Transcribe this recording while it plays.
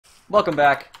Welcome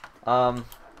back to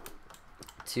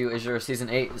Azure Season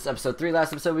 8. This is Episode 3.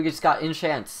 Last episode we just got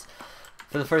enchants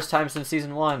for the first time since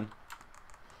Season 1.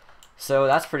 So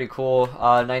that's pretty cool.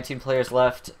 19 players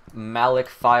left. Malik,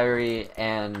 Fiery,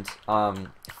 and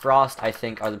Frost, I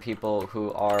think, are the people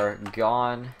who are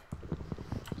gone.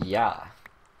 Yeah.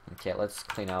 Okay, let's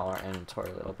clean out our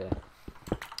inventory a little bit.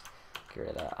 Get rid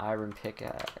of that iron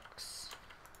pickaxe.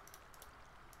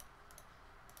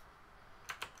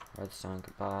 Redstone,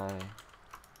 goodbye.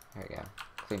 There we go.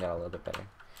 Cleaned out a little bit better.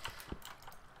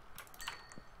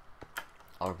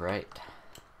 Alright.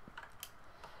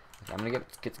 Okay, I'm gonna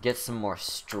get some more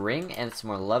string and some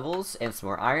more levels and some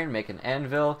more iron, make an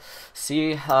anvil,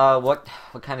 see what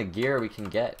kind of gear we can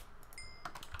get.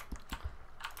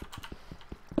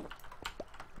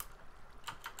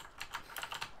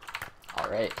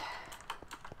 Alright.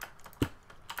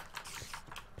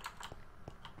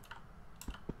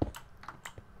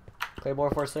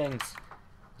 Claymore for things.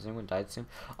 Has anyone died soon?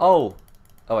 Oh!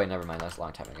 Oh wait, never mind. That's a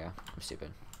long time ago. I'm stupid.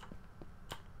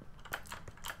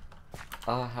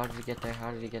 Oh, how did he get there? How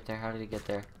did he get there? How did he get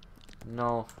there?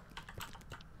 No.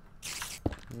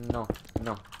 No.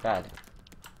 No. Bad.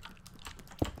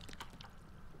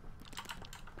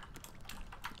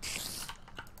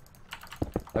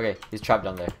 Okay, he's trapped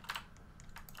down there.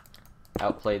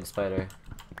 Outplayed, spider.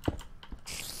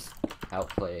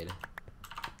 Outplayed.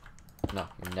 No,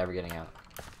 you're never getting out.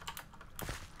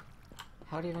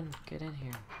 How do you even get in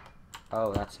here?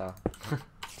 Oh, that's how.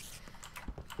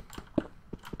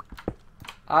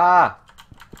 Ah!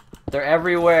 They're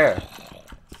everywhere!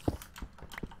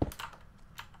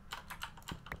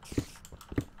 Is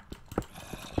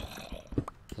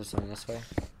there something this way?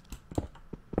 There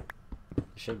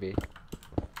should be.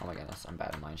 Oh my goodness, I'm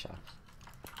bad at mine shafts.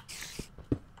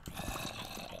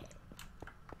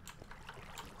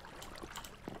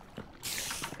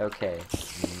 Okay,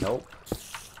 nope.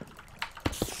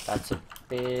 That's a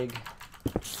big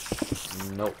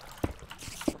nope.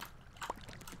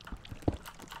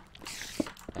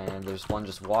 And there's one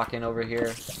just walking over here.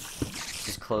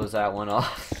 Just close that one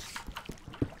off.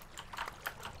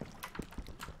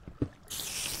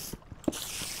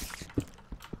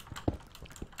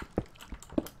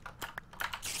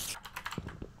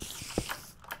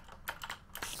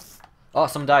 Oh,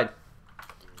 someone died.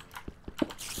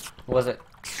 Who was it?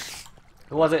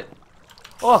 Who was it?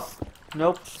 Oh!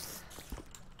 Nope.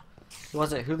 Who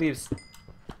was it? Who leaves?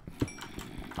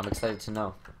 I'm excited to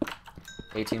know.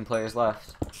 18 players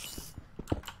left.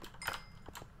 At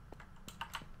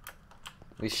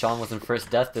least Sean was in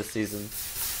first death this season.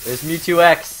 There's Mewtwo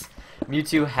X!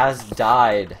 Mewtwo has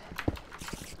died.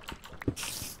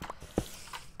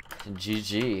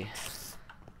 GG.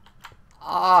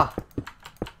 Ah!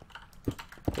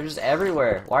 They're just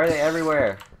everywhere. Why are they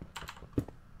everywhere?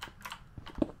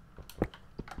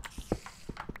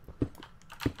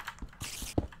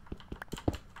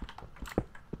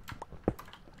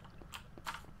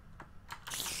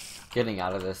 Getting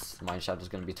out of this mineshaft is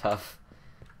going to be tough.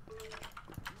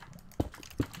 I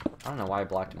don't know why I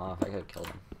blocked him off. I could have killed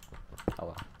him. Oh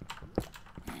well.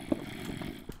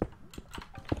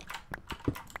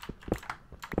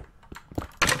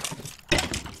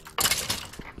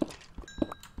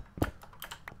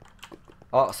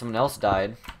 Oh, someone else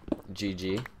died.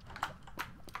 GG.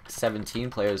 17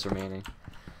 players remaining.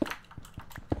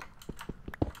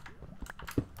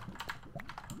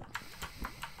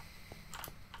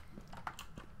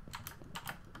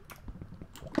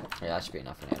 Yeah, that should be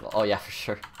enough enable. Oh yeah, for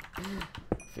sure.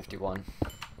 51.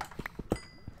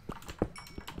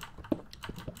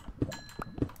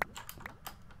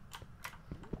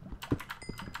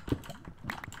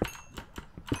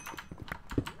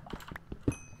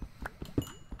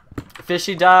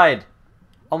 Fishy died.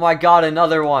 Oh my god,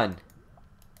 another one.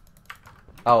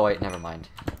 Oh wait, never mind.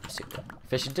 I'm stupid.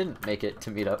 Fishy didn't make it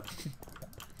to meet up.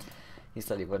 He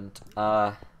said he wouldn't.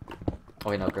 Oh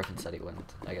wait, no, Griffin said he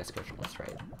wouldn't. I guess Griffin was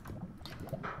right.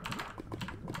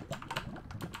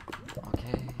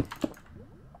 Okay.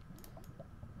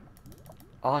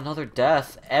 Oh, another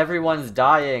death. Everyone's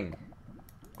dying.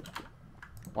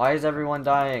 Why is everyone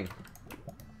dying?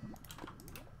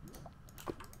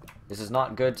 This is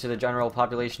not good to the general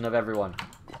population of everyone.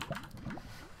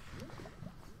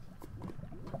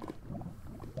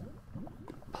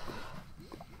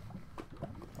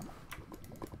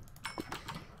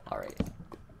 Alright.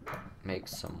 Make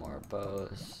some more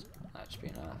bows. That should be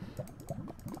enough.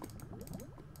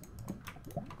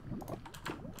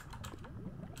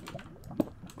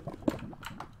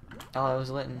 Oh, that was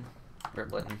Litton.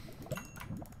 Rip Litton.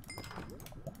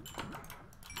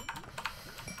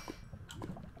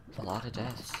 A lot of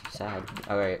deaths. Sad.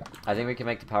 Alright, I think we can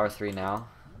make the power 3 now.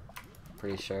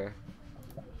 Pretty sure.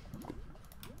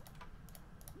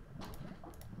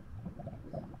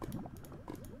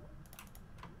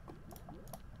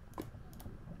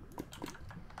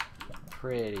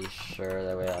 Pretty sure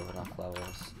that we have enough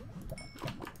levels.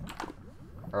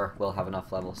 Or we'll have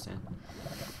enough levels soon.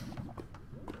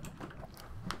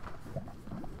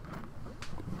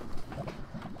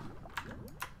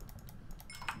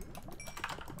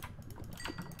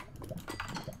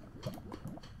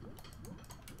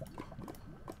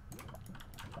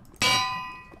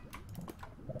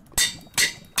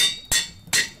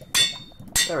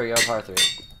 There we go, part 3.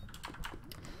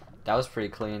 That was pretty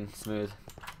clean, smooth.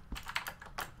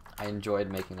 I enjoyed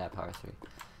making that power 3.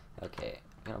 Okay,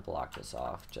 I'm gonna block this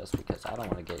off just because I don't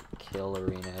want to get kill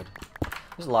arena'd.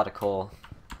 There's a lot of coal.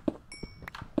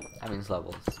 That means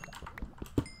levels.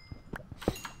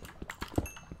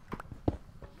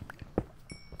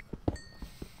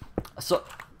 So,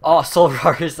 oh, Soul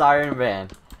Rush Iron Man.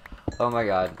 Oh my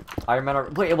god. Iron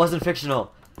Man. Wait, it wasn't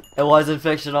fictional. It wasn't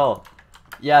fictional.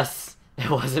 Yes, it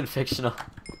wasn't fictional.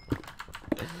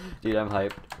 Dude, I'm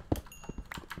hyped.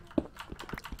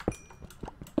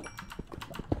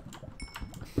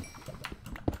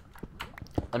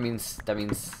 That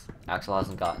means Axel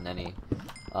hasn't gotten any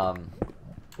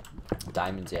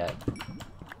diamonds yet.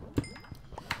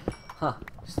 Huh,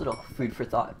 just a little food for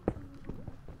thought.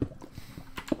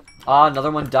 Ah, another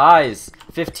one dies.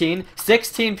 15,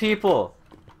 16 people.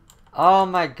 Oh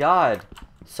my god.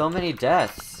 So many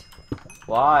deaths.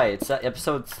 Why? It's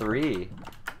episode 3.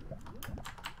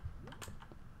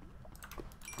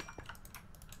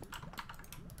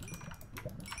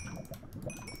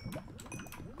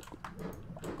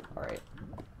 Alright.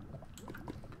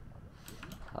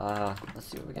 Let's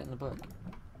see what we get in the book.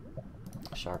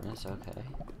 Sharpness, okay.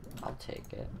 I'll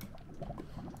take it.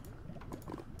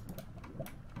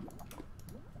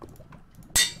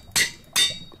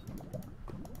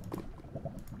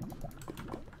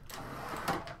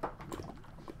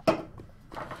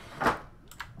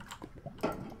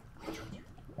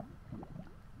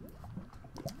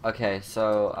 Okay,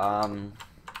 so,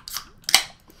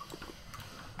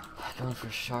 going for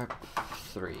sharp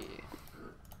 3.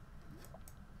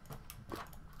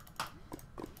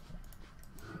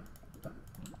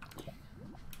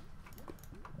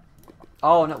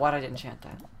 Oh, no, why did I enchant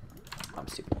that? I'm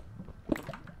stupid.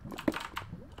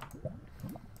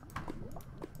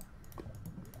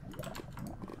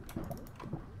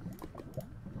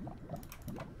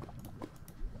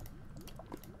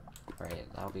 Right,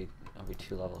 that'll be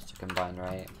 2 levels to combine,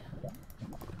 right?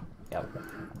 Yep.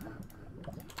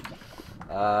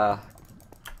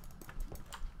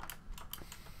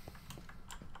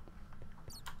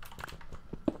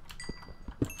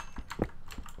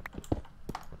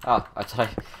 Oh, I thought I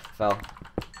fell.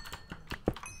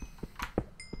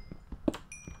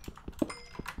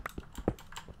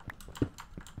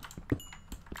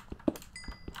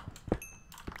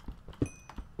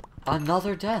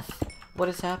 Another death! What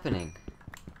is happening?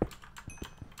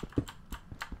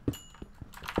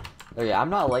 Oh yeah,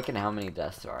 I'm not liking how many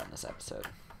deaths there are in this episode.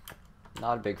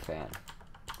 Not a big fan.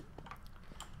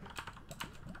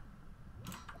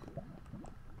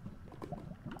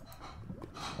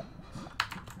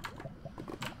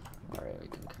 Alright, we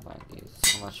can combine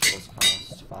these. How much will this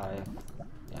cost? 5?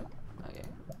 Yep, okay.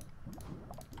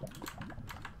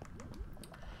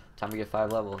 Time to get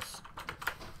 5 levels.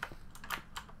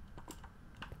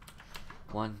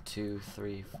 1, 2,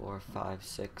 3, 4, 5,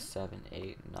 6, 7,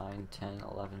 8, 9, 10,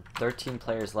 11, 13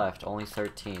 players left. Only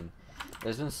 13.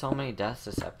 There's been so many deaths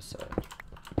this episode.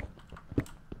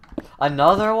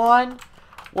 Another one?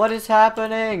 What is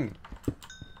happening?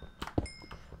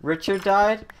 Richard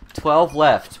died? 12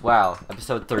 left. Wow.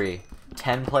 Episode 3.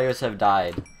 10 players have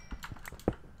died.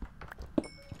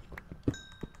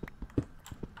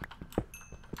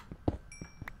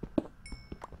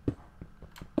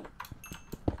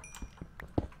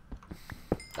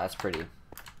 That's pretty.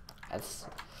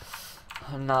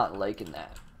 I'm not liking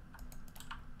that.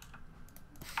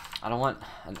 I don't want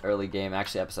an early game.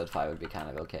 Actually, episode 5 would be kind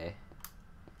of okay.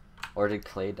 Or did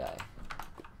Clay die?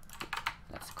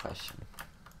 That's the question.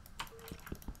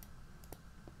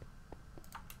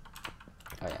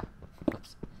 Oh yeah.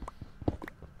 Whoops.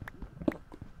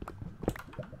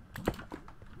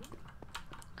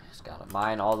 Just gotta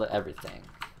mine all the everything.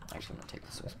 Actually, I'm gonna take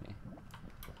this with me.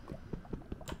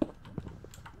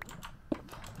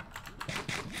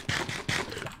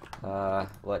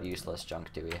 What useless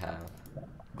junk do we have?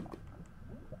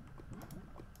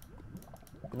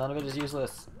 None of it is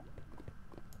useless.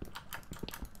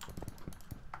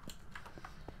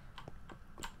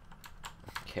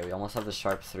 Okay, we almost have the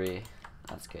sharp 3.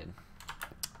 That's good.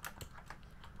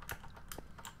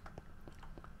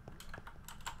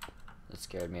 It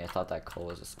scared me. I thought that coal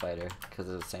was a spider because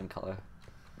of the same color.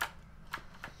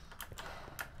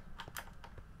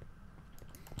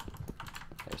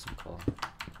 There's some coal.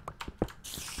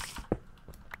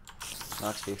 No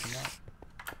XP from that?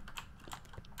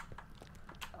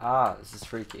 Ah, this is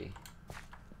freaky.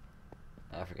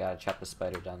 I forgot I trapped the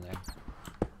spider down there.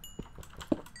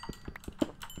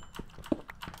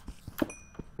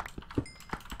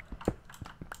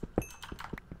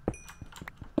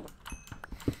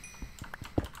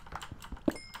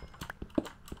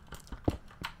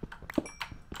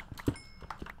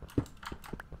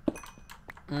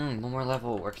 One more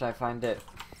level. Where can I find it?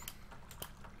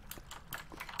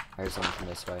 There's someone from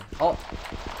this way. Oh!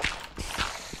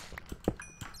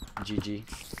 GG.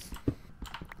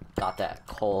 Got that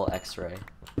coal X-ray.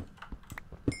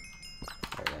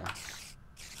 There we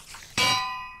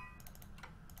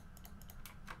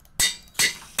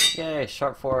go. Yay,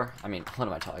 sharp 4. I mean, what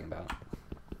am I talking about?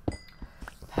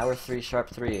 Power 3, sharp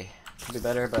 3. Could be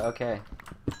better, but okay.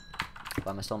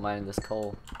 Why am I still mining this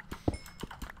coal?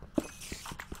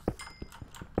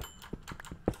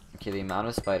 Okay, the amount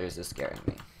of spiders is scaring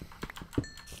me.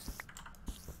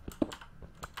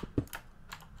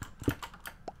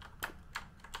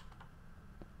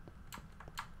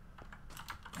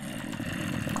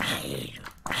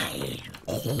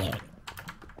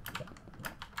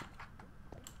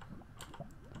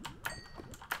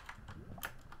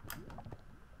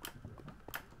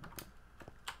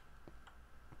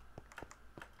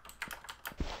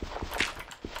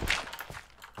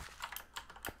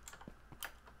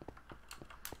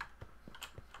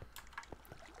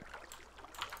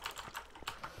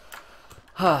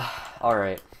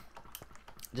 Alright.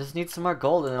 Just need some more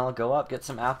gold and then I'll go up, get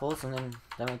some apples, and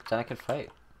then I can fight.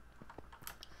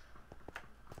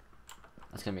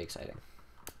 That's gonna be exciting.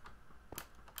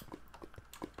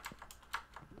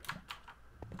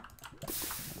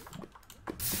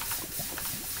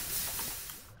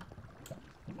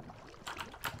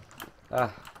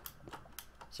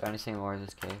 Is there anything more in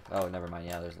this cave? Oh, never mind.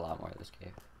 Yeah, there's a lot more in this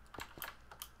cave.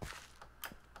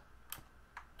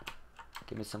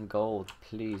 Give me some gold,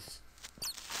 please.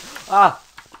 Ah!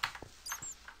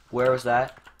 Where was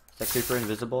that? Is that creeper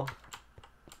invisible?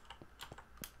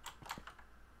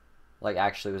 Like,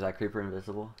 actually, was that creeper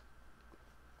invisible?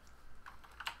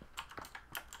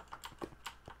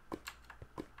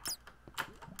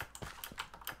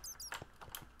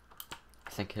 I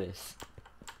think it is.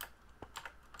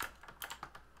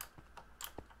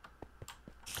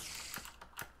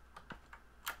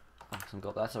 Oh, some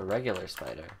gold. That's a regular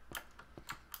spider.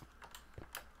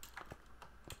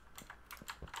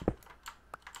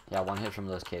 Yeah, one hit from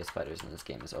those cave spiders and this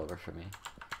game is over for me.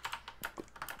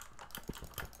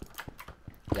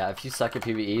 Yeah, if you suck at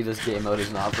PvE, this game mode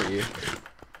is not for you.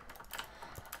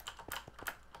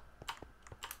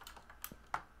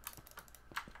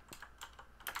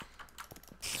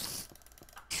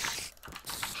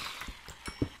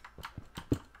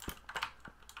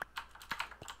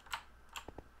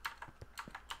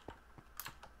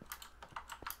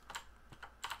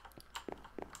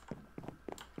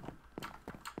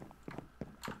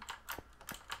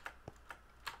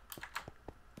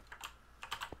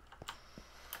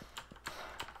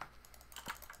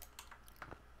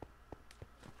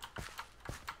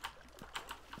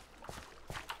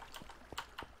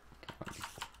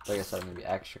 Like I said, I'm gonna be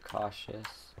extra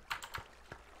cautious.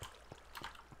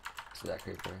 See that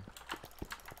creeper?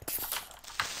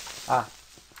 Ah!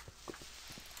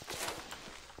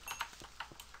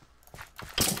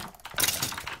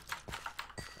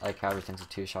 I like how everything's a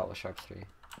 2-shot with sharp 3.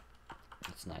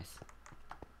 It's nice.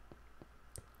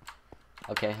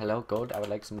 Okay, hello, gold. I would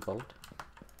like some gold.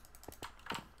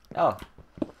 Oh!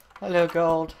 Hello,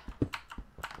 gold!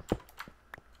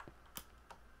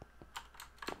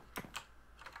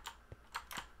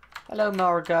 Hello,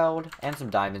 more gold. And some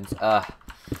diamonds.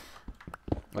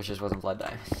 Which just wasn't blood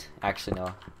diamonds. Actually,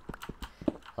 no.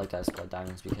 I like that as blood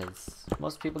diamonds because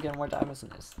most people get more diamonds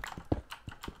than this.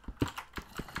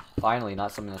 Finally,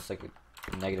 not something that's like a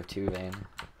 -2 vein.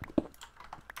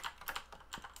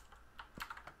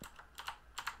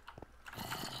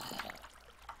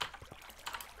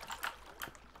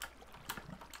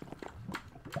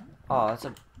 Oh, that's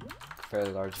a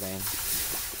fairly large vein.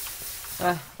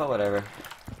 But whatever.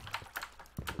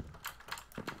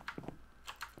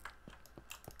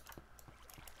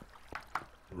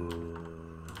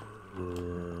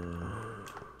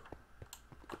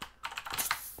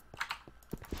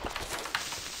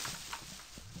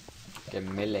 Get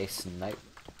melee snipe.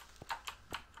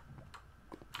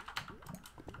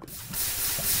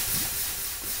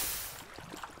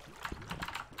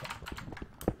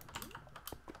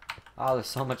 Oh, there's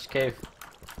so much cave.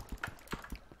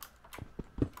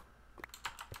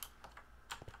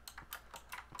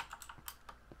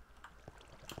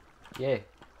 Yay.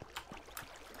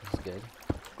 This is good.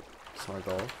 Some more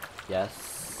gold.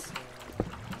 Yes.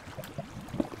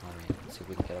 Alright, let's see if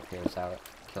we can get up here without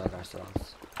killing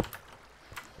ourselves.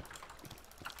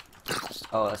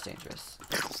 Oh, that's dangerous.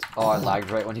 Oh, I lagged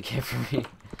right when he came for me.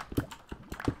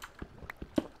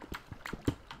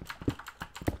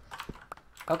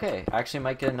 Okay, I actually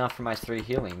might get enough for my 3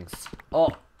 healings. Oh!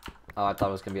 Oh, I thought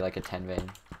it was gonna be like a 10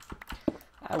 vein.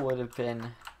 I would have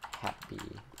been happy.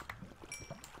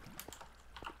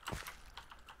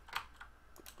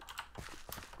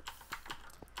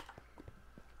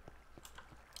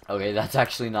 Okay, that's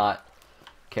actually not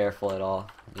careful at all.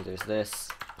 There's this.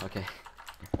 Okay.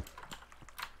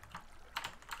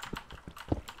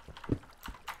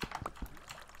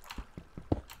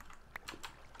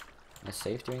 Am I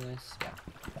safe doing this? Yeah.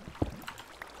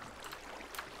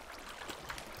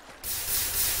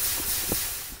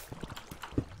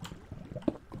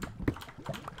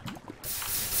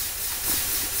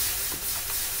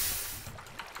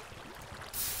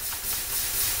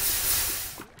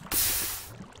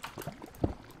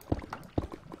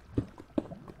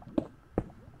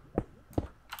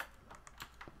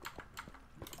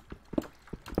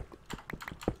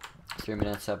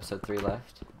 Minutes, episode 3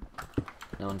 left.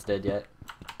 No one's dead yet.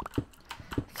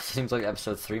 Seems like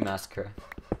episode 3 massacre.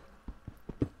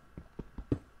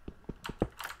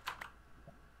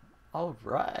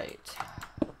 Alright.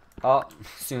 Oh,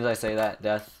 as soon as I say that,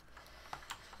 death.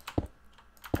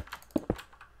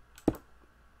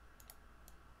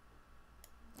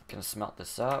 Gonna smelt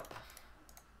this up.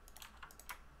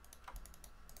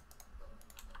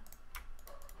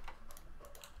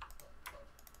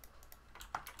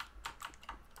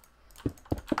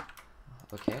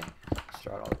 Okay, let's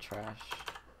throw out all the trash.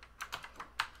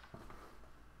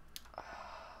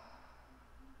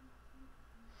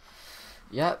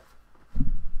 Yep.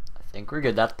 I think we're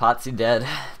good. That's Potsy dead.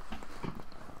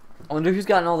 I wonder who's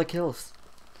gotten all the kills.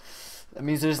 That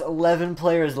means there's 11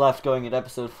 players left going at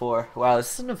episode 4. Wow,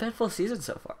 this is an eventful season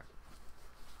so far.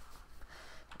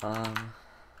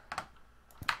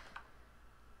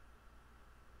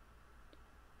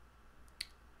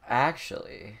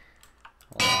 Actually,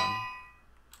 hold on.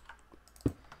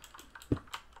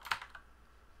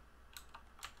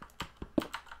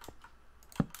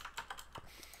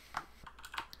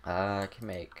 I can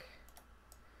make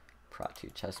Prot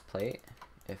 2 chest plate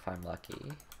if I'm lucky.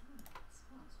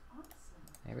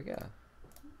 There we go.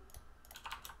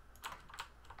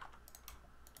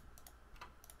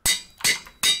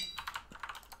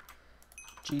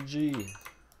 GG.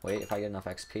 Wait, if I get enough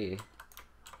XP,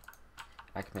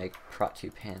 I can make Prot 2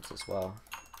 pants as well.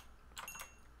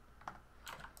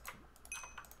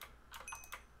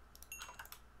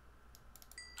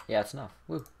 Yeah, it's enough.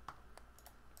 Woo.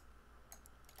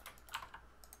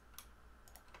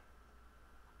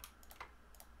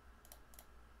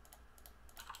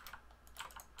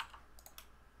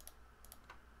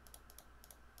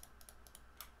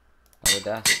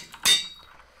 Death.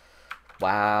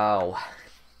 Wow.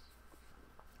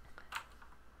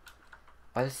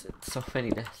 Why is it so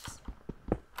many deaths?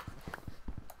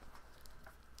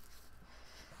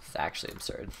 It's actually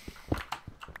absurd.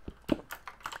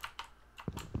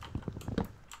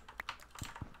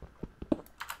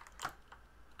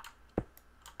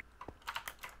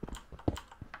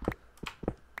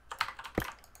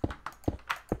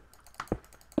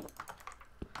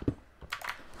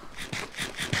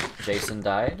 Jason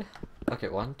died. Okay,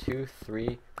 1, 2,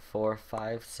 3, 4,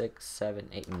 5, 6, 7,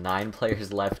 8, 9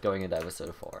 players left going into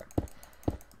episode 4.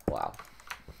 Wow.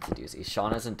 It's a doozy.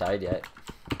 Sean hasn't died yet.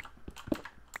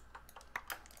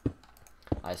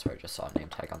 I swear I just saw a name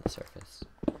tag on the surface.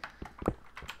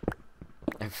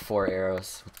 I have 4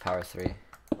 arrows with power 3.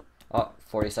 Oh,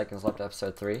 40 seconds left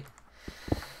episode 3.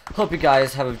 Hope you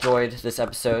guys have enjoyed this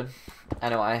episode. I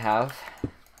know I have.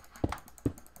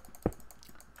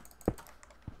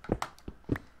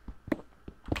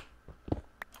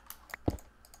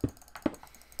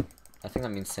 I think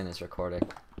that means Sin is recording.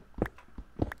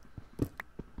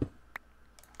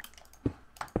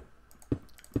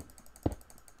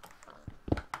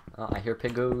 Oh, I hear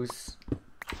piggoos.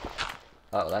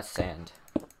 Oh, that's sand.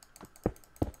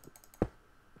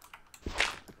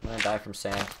 I'm gonna die from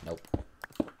sand. Nope.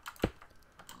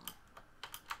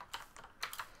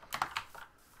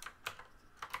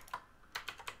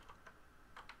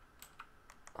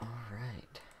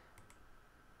 Alright.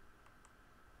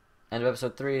 End of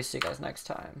episode 3. See you guys next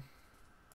time.